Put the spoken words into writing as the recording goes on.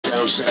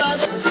What's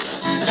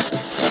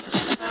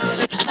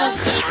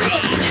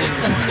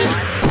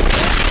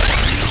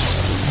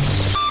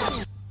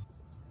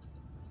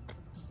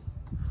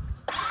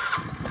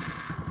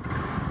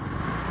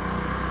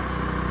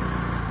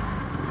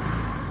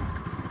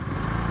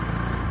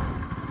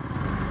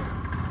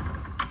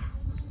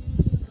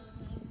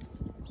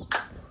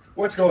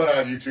going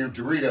on, YouTube?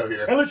 Dorito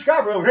here. Hey, Venturi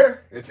Carburetor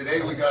here. And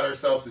today we got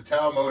ourselves a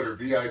Tao Motor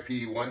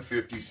VIP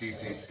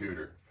 150cc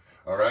scooter.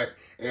 All right?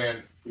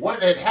 And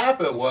what had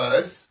happened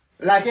was...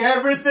 like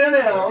everything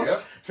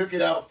else. Yep.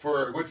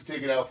 Went to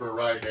take it out for a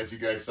ride, and as you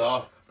guys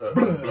saw... blah,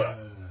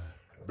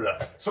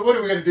 blah. So what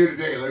are we going to do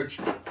today, Luch?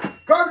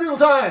 Carburetor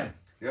time.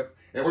 Yep.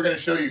 And we're going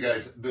to show you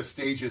guys the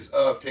stages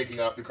of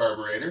taking off the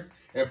carburetor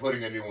and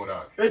putting a new one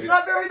on. It's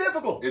not very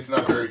difficult. It's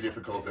not very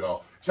difficult at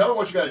all. Tell them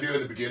what you got to do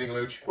in the beginning,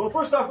 Luch. Well,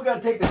 first off, we got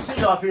to take the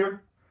seat off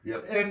here.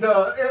 Yep. And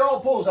it all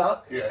pulls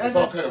out. Yeah, and it's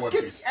all kind of one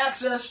gets piece.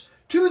 access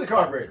to the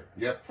carburetor.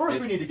 Yep. First,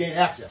 we need to gain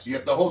access.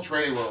 Yep, the whole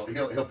tray will,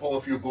 he'll pull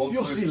a few bolts.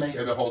 You'll see later.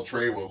 And the whole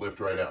tray will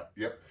lift right out.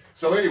 Yep.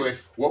 So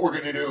anyways, what we're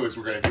going to do is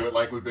we're going to do it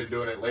like we've been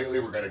doing it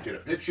lately. We're going to get a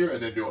picture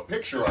and then do a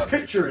picture on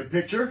Picture in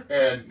picture.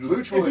 And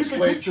Luch will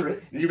explain, picture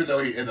it. even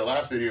though he, in the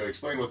last video,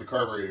 explained what the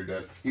carburetor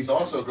does, he's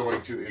also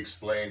going to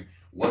explain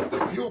what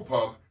the fuel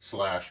pump /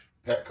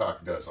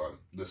 petcock does on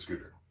the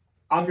scooter.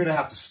 I'm going to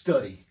have to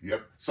study.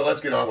 Yep. So let's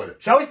get on with it.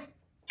 Shall we?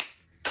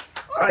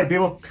 All right,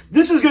 people.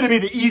 This is going to be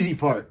the easy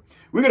part.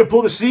 We're going to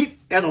pull the seat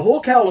and the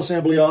whole cowl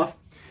assembly off,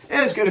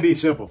 and it's going to be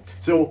simple.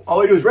 So all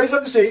we do is raise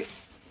up the seat,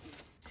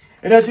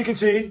 and as you can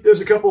see, there's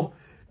a couple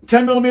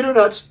 10mm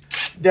nuts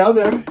down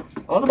there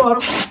on the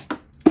bottom.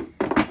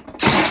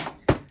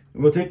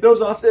 And we'll take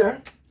those off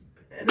there.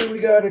 And then we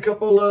got a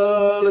couple,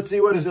 let's see,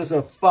 what is this,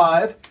 a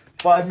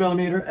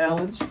 5mm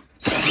Allens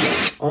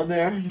on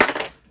there.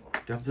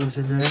 Dump those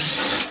in there.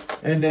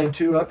 And then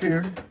 2 up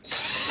here.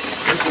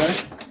 That's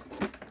right.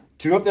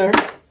 2 up there.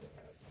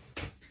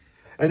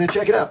 And then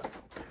check it out.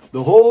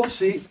 The whole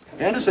seat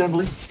and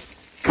assembly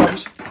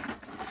comes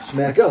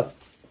smack up.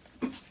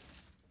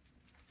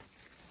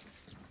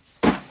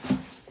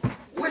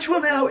 Which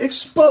will now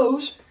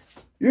expose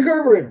your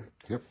carburetor.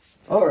 Yep.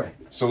 All right.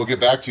 So we'll get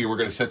back to you. We're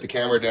going to set the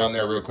camera down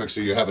there real quick so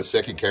you have a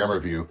second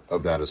camera view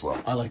of that as well.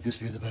 I like this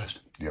view the best.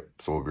 Yep.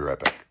 So we'll be right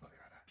back.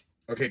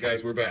 Okay,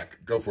 guys, we're back.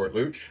 Go for it,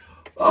 Luch.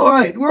 All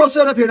right, we're all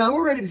set up here now.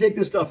 We're ready to take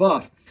this stuff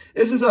off.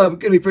 This is going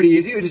to be pretty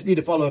easy. We just need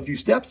to follow a few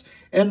steps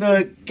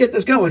and get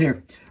this going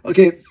here.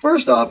 Okay,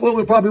 first off, what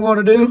we probably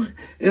want to do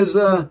is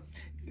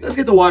let's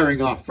get the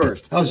wiring off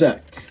first. How's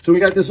that? So we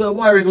got this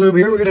wiring loom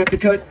here. We're going to have to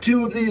cut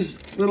 2 of these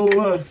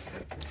little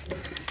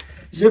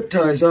zip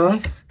ties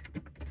off.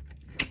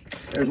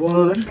 There's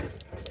one.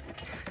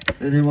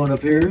 And then one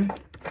up here.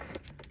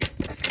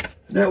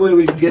 That way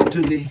we can get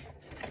to the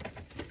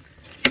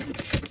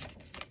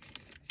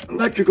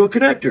electrical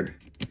connector.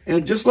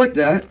 And just like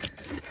that,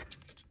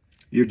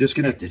 you're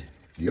disconnected.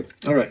 Yep.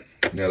 All right.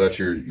 Now that's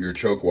your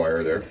choke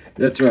wire there.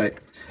 That's right.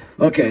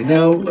 Okay,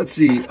 now let's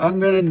see. I'm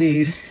going to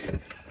need,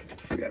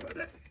 forgot about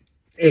that,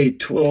 a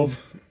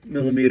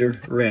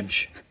 12mm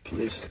wrench,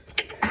 please.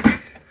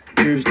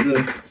 Here's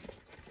the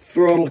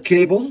throttle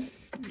cable.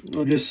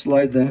 I'll just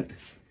slide that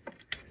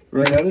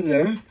right out of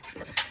there.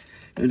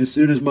 And as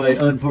soon as my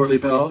unportly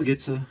pal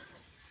gets a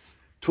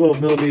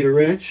 12mm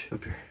wrench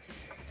up here,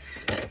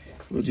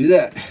 we'll do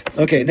that.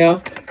 Okay,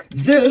 now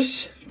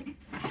this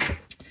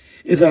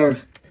is our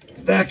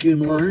vacuum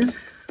line.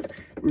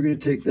 We're going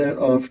to take that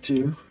off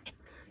too.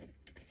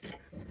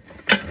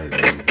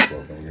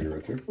 12mm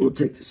right there. We'll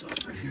take this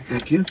off right here.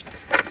 Thank you.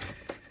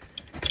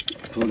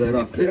 Pull that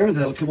off there.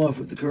 That'll come off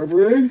with the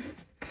carburetor.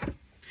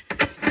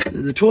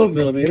 Then the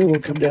 12mm will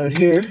come down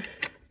here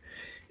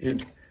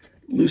and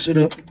loosen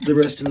up the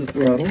rest of the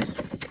throttle.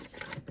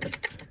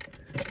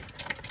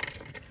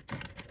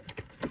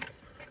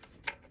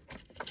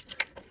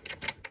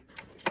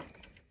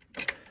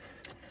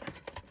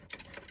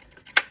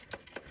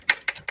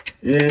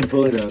 And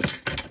pull it out.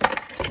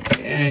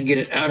 And get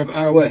it out of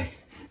our way.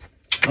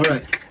 All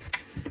right.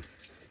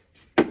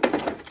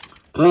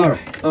 All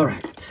right. All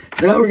right.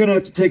 Now we're going to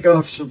have to take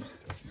off some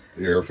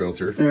The air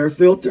filter. air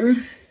filter.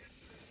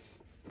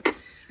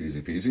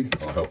 Easy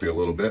peasy. I'll help you a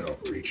little bit. I'll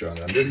reach on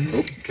under. Oh,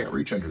 you can't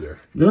reach under there.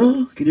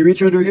 No? Can you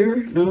reach under here?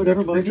 No,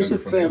 never mind. Just a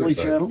family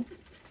channel.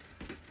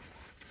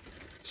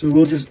 So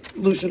we'll just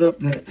loosen up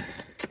that.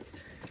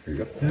 Here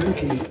you go.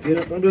 Okay, get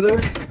up under there.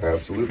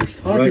 Absolutely.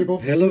 All right.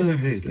 Hello there.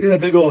 Hey, look at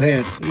that big old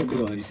hand. Look at that big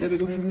old hand. You see that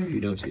big old hand there?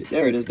 You don't see it.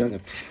 There it is down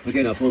there.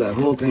 Okay, now pull that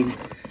whole thing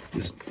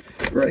just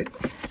right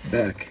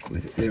back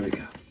with it. There we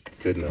go.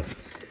 Good enough.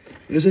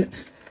 Is it?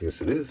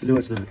 Yes, it is. No,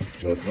 it's not.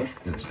 No, it's not.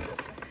 No, it's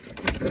not.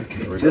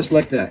 Okay, just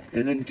like that.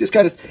 And then just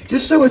kind of,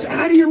 just so it's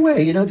out of your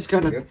way, you know, just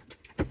kind of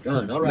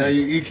done. All right. Now,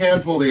 you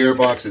can pull the air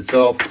box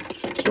itself,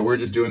 so we're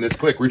just doing this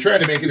quick. We're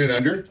trying to make it in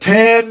under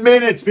 10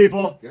 minutes,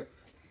 people. Yep.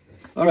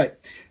 All right.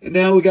 And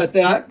now we got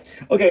that.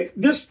 Okay,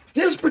 this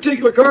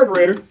particular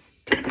carburetor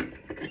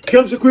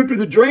comes equipped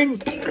with a drain,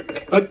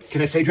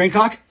 can I say drain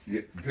cock?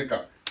 Yeah,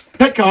 petcock.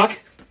 Petcock.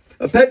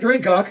 A pet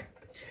drain cock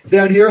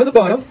down here on the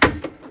bottom.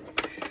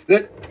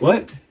 That,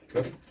 what?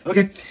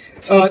 Okay.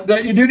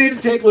 That you do need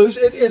to take loose.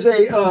 It is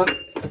an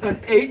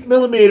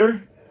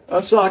 8mm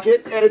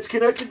socket, and it's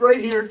connected right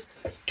here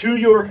to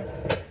your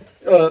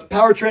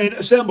powertrain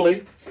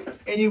assembly,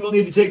 and you will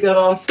need to take that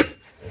off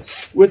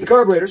with the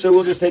carburetor. So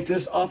we'll just take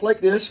this off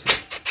like this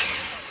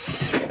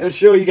and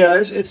show you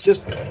guys. It's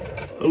just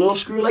a little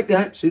screw like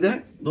that. See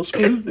that? Little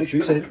screw. Make sure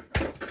you save it.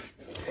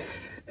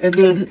 And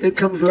then it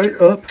comes right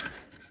up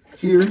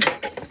here, and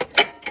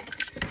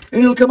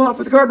it'll come off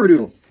with the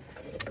carburetor.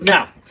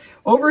 Now,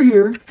 over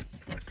here,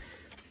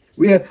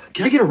 we have,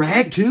 can I get a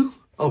rag too?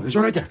 Oh, there's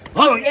one right there.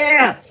 Oh,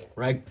 yeah!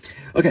 Rag.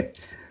 Okay,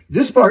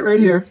 this part right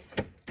here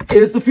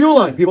is the fuel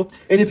line, people.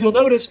 And if you'll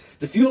notice,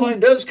 the fuel line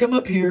does come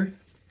up here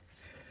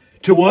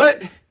to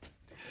what?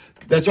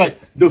 That's right,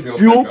 the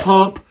fuel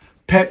pump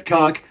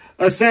petcock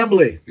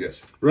assembly.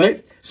 Yes.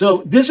 Right?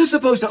 So this is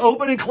supposed to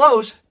open and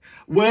close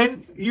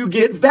when you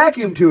get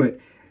vacuum to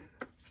it.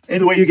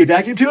 And the way you get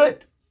vacuum to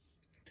it?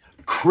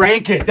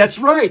 Crank it. That's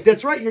right.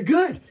 That's right. You're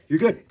good. You're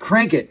good.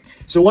 Crank it.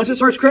 So once it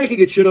starts cranking,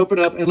 it should open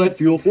up and let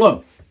fuel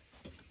flow.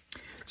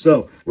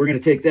 So we're going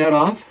to take that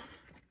off.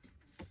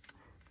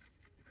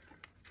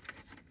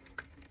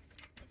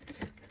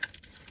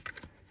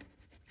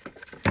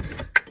 I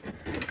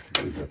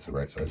believe that's the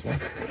right size one.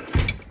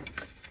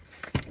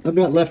 I'm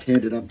not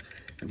left-handed. I'm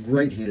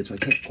right-handed, so I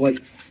can't quite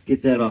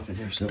get that off in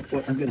there. So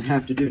what I'm going to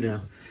have to do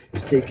now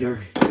is take our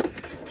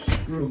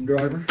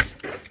screwdriver.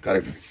 Got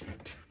it.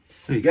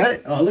 Oh, you got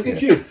it? Oh, look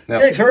at you. Now,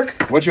 thanks,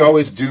 Herc. What you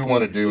always do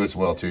want to do as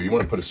well, too, you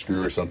want to put a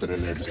screw or something in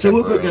there. So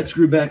we'll put that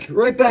screw back,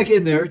 right back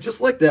in there,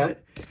 just like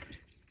that.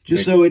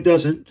 Just so it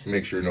doesn't.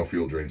 Make sure no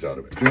fuel drains out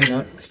of it. Drain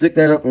out. Stick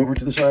that up over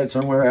to the side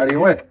somewhere out of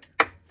your way.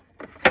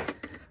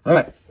 All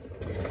right.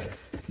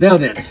 Now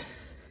then,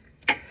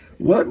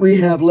 what we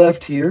have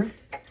left here,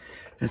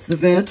 that's the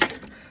vent.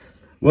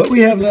 What we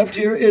have left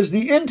here is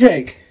the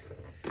intake.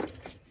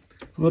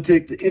 We'll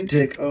take the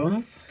intake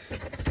off,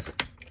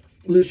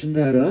 loosen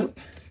that up.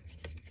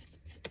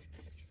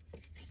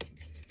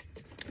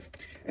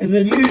 And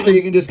then usually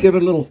you can just give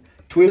it a little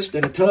twist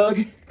and a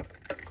tug.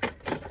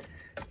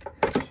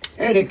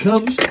 And it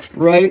comes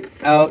right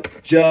out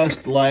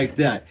just like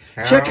that.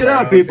 Check it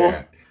out, people.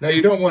 Now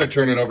you don't want to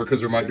turn it over because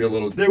there might be a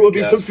little There will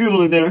be some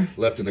fuel in there.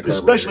 Left in the carburetor.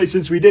 Especially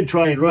since we did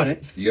try and run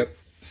it. Yep.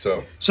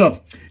 So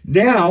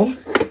now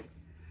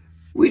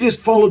we just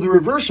follow the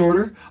reverse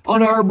order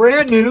on our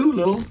brand new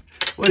little,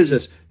 what is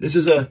this? This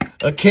is a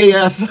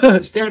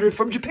KF standard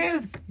from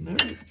Japan. All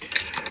right.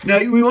 Now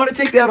we want to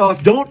take that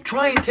off. Don't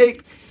try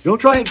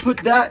and put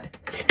that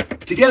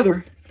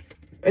together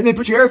and then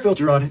put your air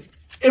filter on it.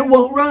 It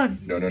won't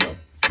run. No.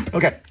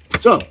 Okay,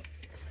 so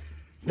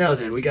now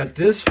then we got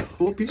this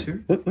whole piece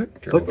here. What?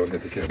 Careful, don't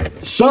hit the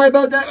camera. Sorry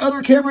about that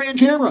other camera in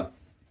camera.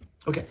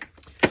 Okay,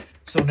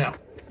 so now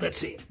let's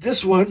see.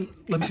 This one,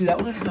 let me see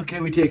that one. Okay,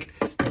 we take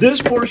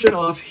this portion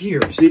off here.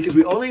 See, because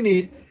we only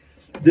need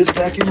this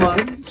vacuum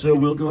line. So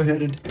we'll go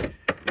ahead and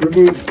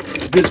remove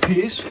this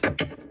piece.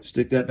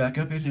 Stick that back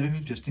up in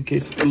there just in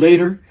case for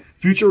later,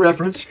 future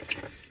reference,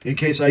 in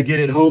case I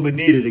get it home and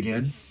need it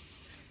again.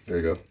 There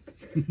you go.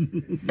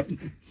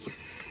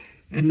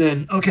 And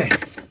then, okay,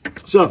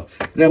 so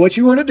now what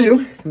you want to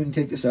do, we can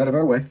take this out of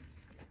our way.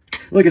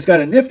 Look, it's got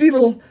a nifty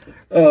little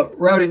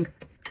routing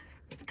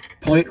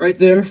point right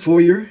there for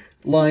your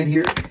line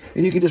here.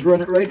 And you can just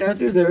run it right down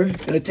through there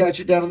and attach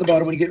it down on the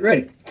bottom when you get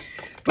ready.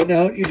 But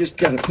now you just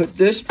got to put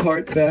this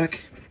part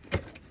back,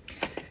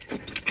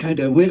 kind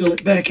of wiggle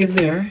it back in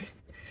there.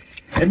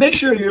 And make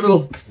sure your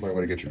little... Might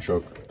want to get your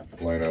choke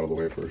line out of the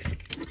way first.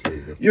 There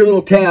you go. Your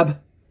little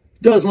tab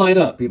does line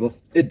up, people.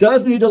 It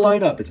does need to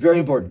line up. It's very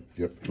important.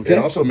 Yep. Okay?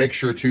 And also make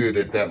sure, too,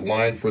 that that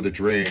line for the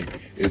drain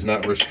is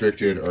not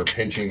restricted or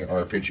pinching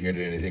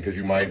into anything, because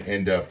you might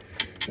end up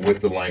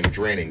with the line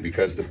draining,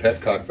 because the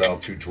petcock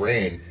valve to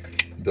drain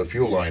the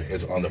fuel line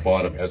is on the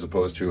bottom as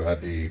opposed to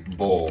at the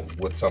bowl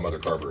with some other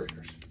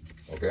carburetors.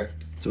 Okay?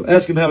 So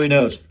ask him how he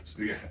knows.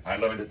 So, yeah, I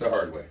learned it the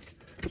hard way.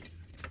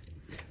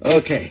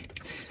 Okay.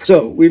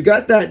 So we've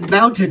got that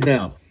mounted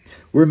now.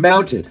 We're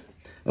mounted.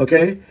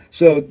 Okay?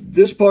 So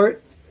this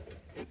part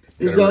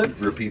is done.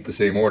 Repeat the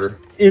same order.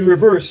 In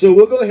reverse. So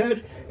we'll go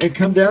ahead and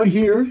come down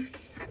here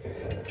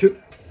to...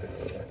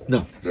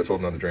 No. That's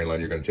holding on the drain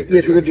line. You're going to take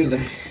Yes, we're going to do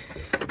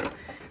the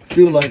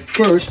fuel line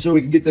first so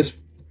we can get this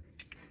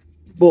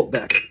bolt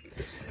back.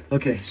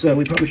 Okay, so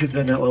we probably should have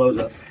done that while I was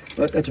up,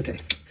 but that's okay.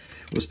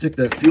 We'll stick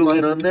the fuel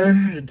line on there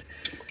and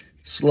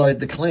slide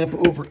the clamp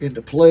over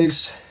into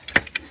place.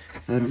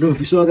 I don't know if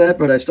you saw that,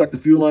 but I stuck the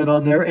fuel line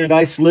on there and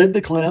I slid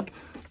the clamp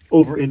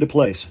over into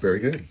place. Very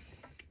good.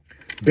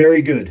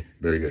 Very good.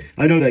 Very good.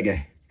 I know that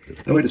guy.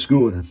 I went to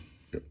school with him.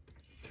 Yep.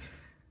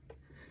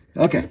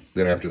 Okay.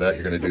 Then after that,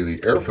 you're going to do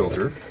the air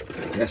filter.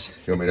 Yes.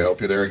 You want me to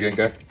help you there again,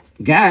 guy?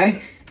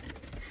 Guy?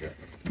 Yeah.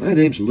 My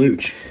name's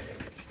Luch.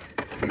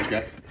 Luch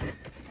guy?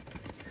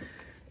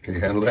 Can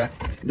you handle that?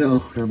 No,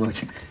 not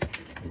much. You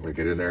want to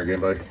get in there again,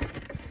 buddy?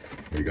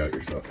 You got it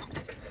yourself.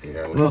 Can you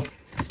handle it? Well,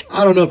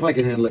 I don't know if I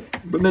can handle it,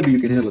 but maybe you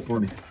can handle it for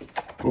me.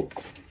 Oh,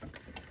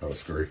 that was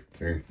scary.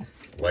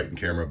 Light and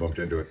camera bumped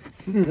into it.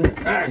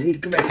 All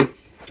right, come back here.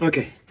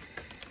 Okay,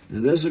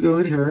 And this will go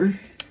in here.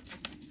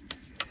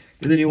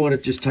 And then you want to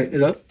just tighten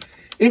it up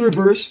in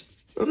reverse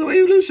of the way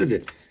you loosened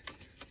it.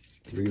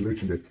 The way you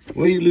loosened it. The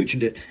way you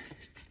loosened it.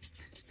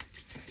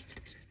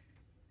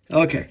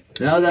 Okay,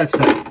 now that's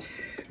tight.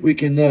 We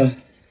can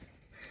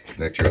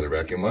connect your other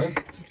vacuum line.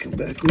 Come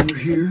back over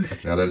here.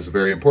 Now that is a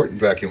very important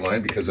vacuum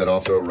line because that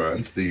also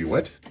runs the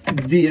what?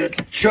 The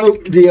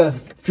choke, the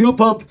fuel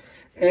pump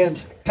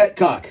and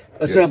petcock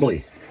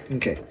assembly. Yes.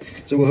 Okay,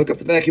 so we'll hook up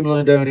the vacuum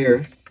line down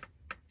here.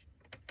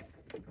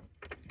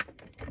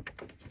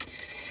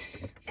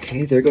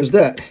 Okay, there goes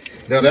that.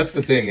 Now that's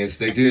the thing is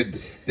they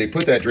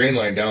put that drain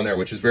line down there,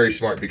 which is very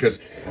smart because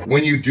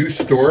when you do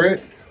store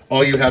it,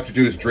 all you have to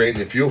do is drain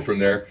the fuel from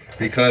there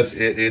because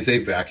it is a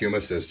vacuum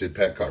assisted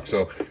petcock.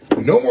 So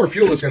no more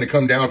fuel is going to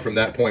come down from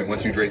that point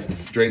once you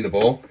drain the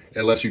bowl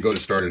unless you go to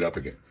start it up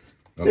again.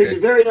 Okay? Makes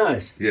it very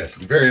nice. Yes,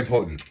 very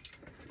important.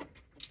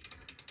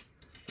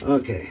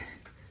 Okay,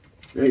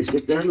 now you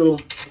stick that little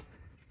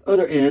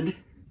other end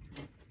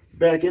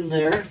back in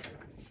there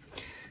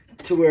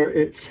to where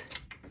it's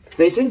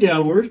facing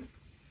downward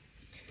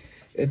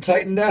and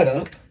tighten that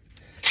up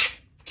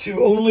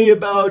to only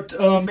about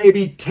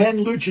maybe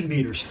 10 Luchin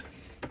meters.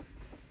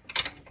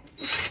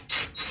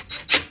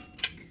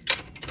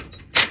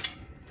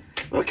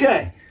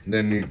 Okay. And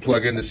then you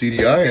plug in the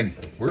CDI and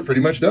we're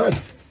pretty much done.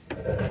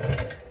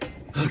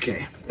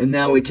 Okay, and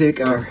now we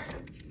take our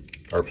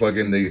plug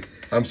in the,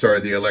 I'm sorry,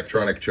 the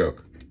electronic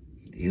choke.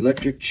 The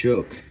electric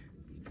choke.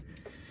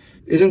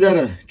 Isn't that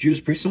a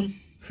Judas Priest song?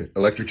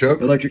 Electric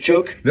choke? Electric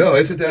choke? No,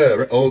 isn't that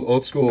an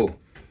old school,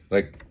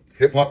 like,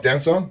 hip-hop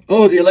dance song?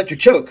 Oh, the electric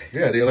choke.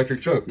 Yeah, the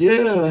electric choke.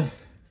 Yeah.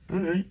 All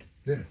right.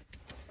 Yeah.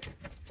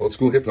 Old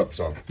school hip-hop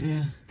song.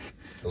 Yeah.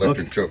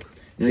 Electric choke.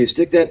 Now you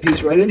stick that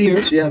piece right in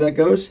here. See how that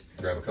goes?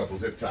 Grab a couple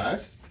zip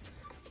ties.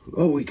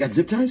 Oh, we got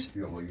zip ties?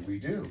 Yeah, well, we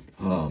do.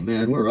 Oh,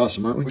 man, we're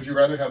awesome, aren't we? Would you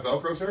rather have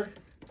Velcro, sir?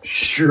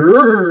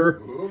 Sure.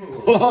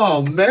 Ooh.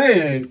 Oh,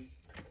 man.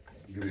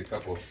 I'll give you a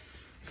couple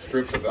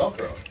strips of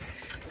Velcro.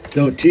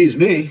 Don't tease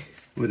me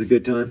with a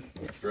good time.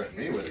 Don't threaten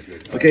me with a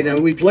good time. Okay, now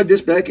we plug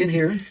this back in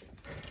here.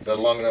 Is that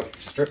a long enough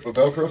strip of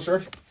Velcro,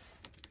 sir?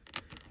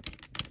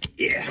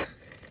 Yeah.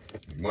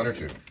 One or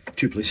two?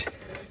 Two, please.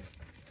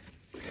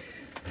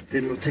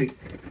 Then we'll take...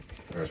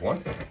 There's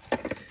one.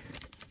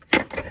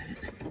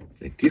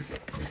 Thank you.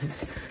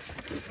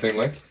 Same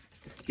length?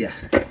 Yeah.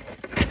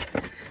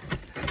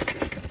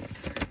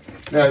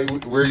 Now,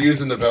 we're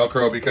using the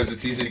Velcro because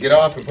it's easy to get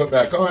off and put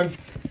back on.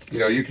 You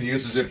know, you can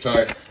use a zip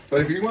tie.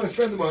 But if you want to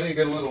spend the money and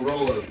get a little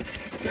roll of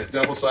that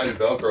double-sided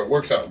Velcro, it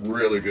works out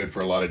really good for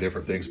a lot of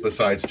different things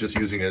besides just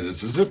using it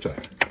as a zip tie.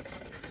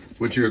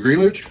 Would you agree,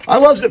 Luch? I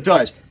love zip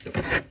ties.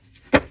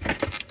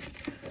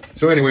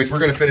 So anyways, we're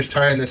going to finish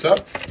tying this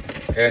up.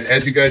 And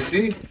as you guys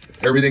see,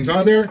 everything's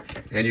on there.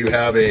 And you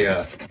have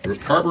a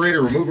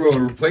carburetor removal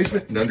and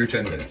replacement in under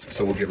 10 minutes.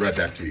 So we'll get right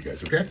back to you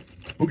guys, okay?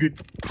 Okay.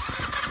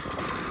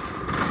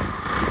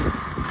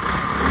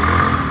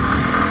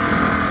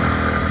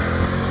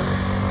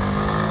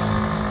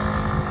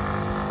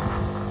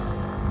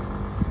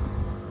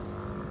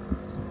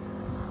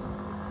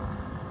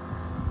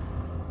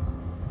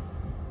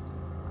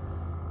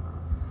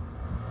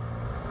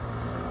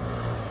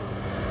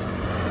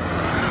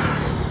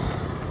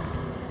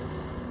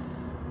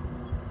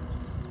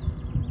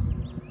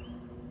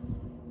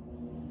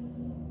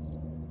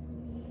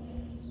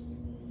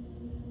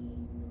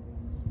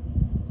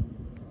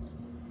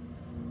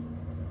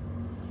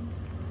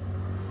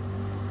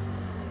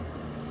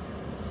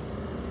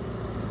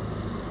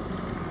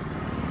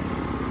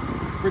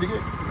 Pretty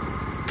good.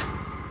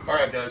 All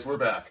right, guys, we're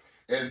back.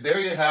 And there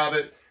you have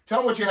it. Tell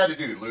them what you had to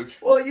do,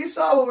 Luch. Well, you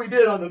saw what we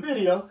did on the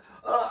video.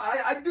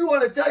 I do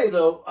want to tell you,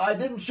 though, I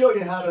didn't show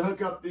you how to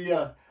hook up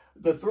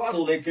the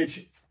throttle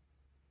linkage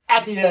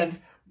at the end.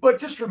 But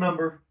just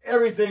remember,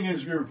 everything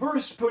is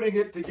reverse putting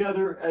it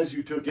together as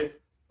you took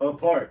it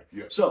apart.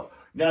 Yep. So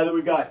now that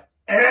we've got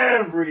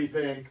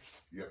everything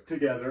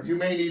together. You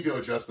may need to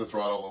adjust the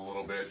throttle a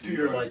little bit. To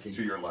your liking.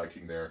 To your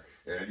liking there.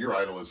 And your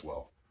idle as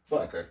well.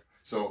 But okay.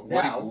 So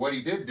now, what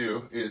he did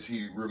do is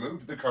he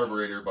removed the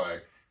carburetor by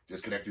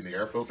disconnecting the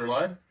air filter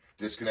line,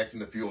 disconnecting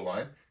the fuel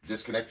line,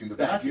 disconnecting the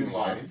vacuum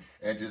line,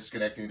 and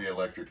disconnecting the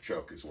electric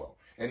choke as well.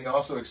 And he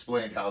also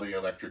explained how the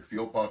electric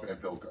fuel pump and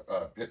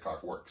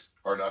pitcock works.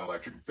 Or not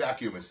electric,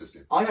 vacuum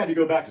assisted. I had to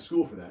go back to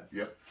school for that.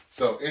 Yep.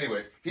 So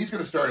anyways, he's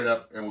going to start it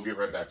up and we'll get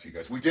right back to you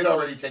guys. We did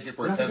already take it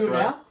for a test drive.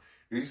 Now?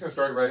 He's going to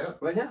start it right up.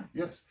 Right now?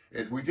 Yes.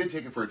 And we did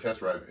take it for a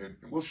test drive and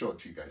we'll show it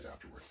to you guys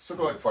afterwards. So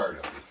go ahead and fire it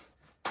up.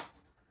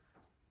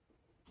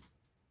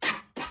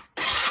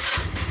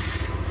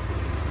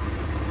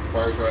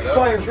 Fires right up.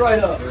 Fires right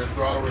up. There's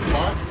throttle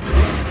response.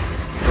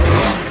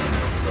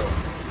 So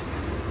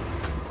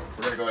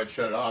we're going to go ahead and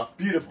shut it off.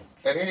 Beautiful.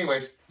 And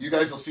anyways, you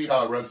guys will see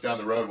how it runs down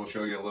the road. We'll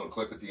show you a little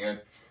clip at the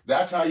end.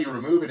 That's how you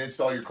remove and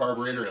install your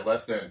carburetor in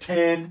less than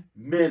 10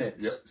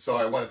 minutes. Yep. So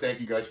I want to thank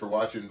you guys for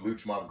watching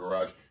Luch Mom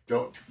Garage.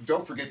 Don't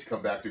forget to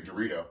come back to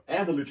Dorito.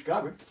 And the Luch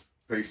Carburetor.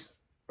 Peace.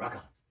 Rock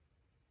on.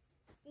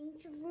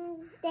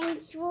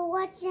 Thanks for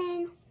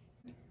watching.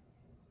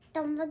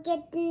 Don't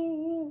forget to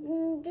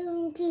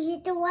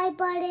hit the like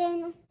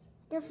button.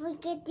 Don't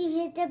forget to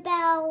hit the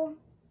bell.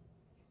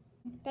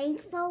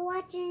 Thanks for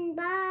watching.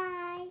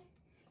 Bye.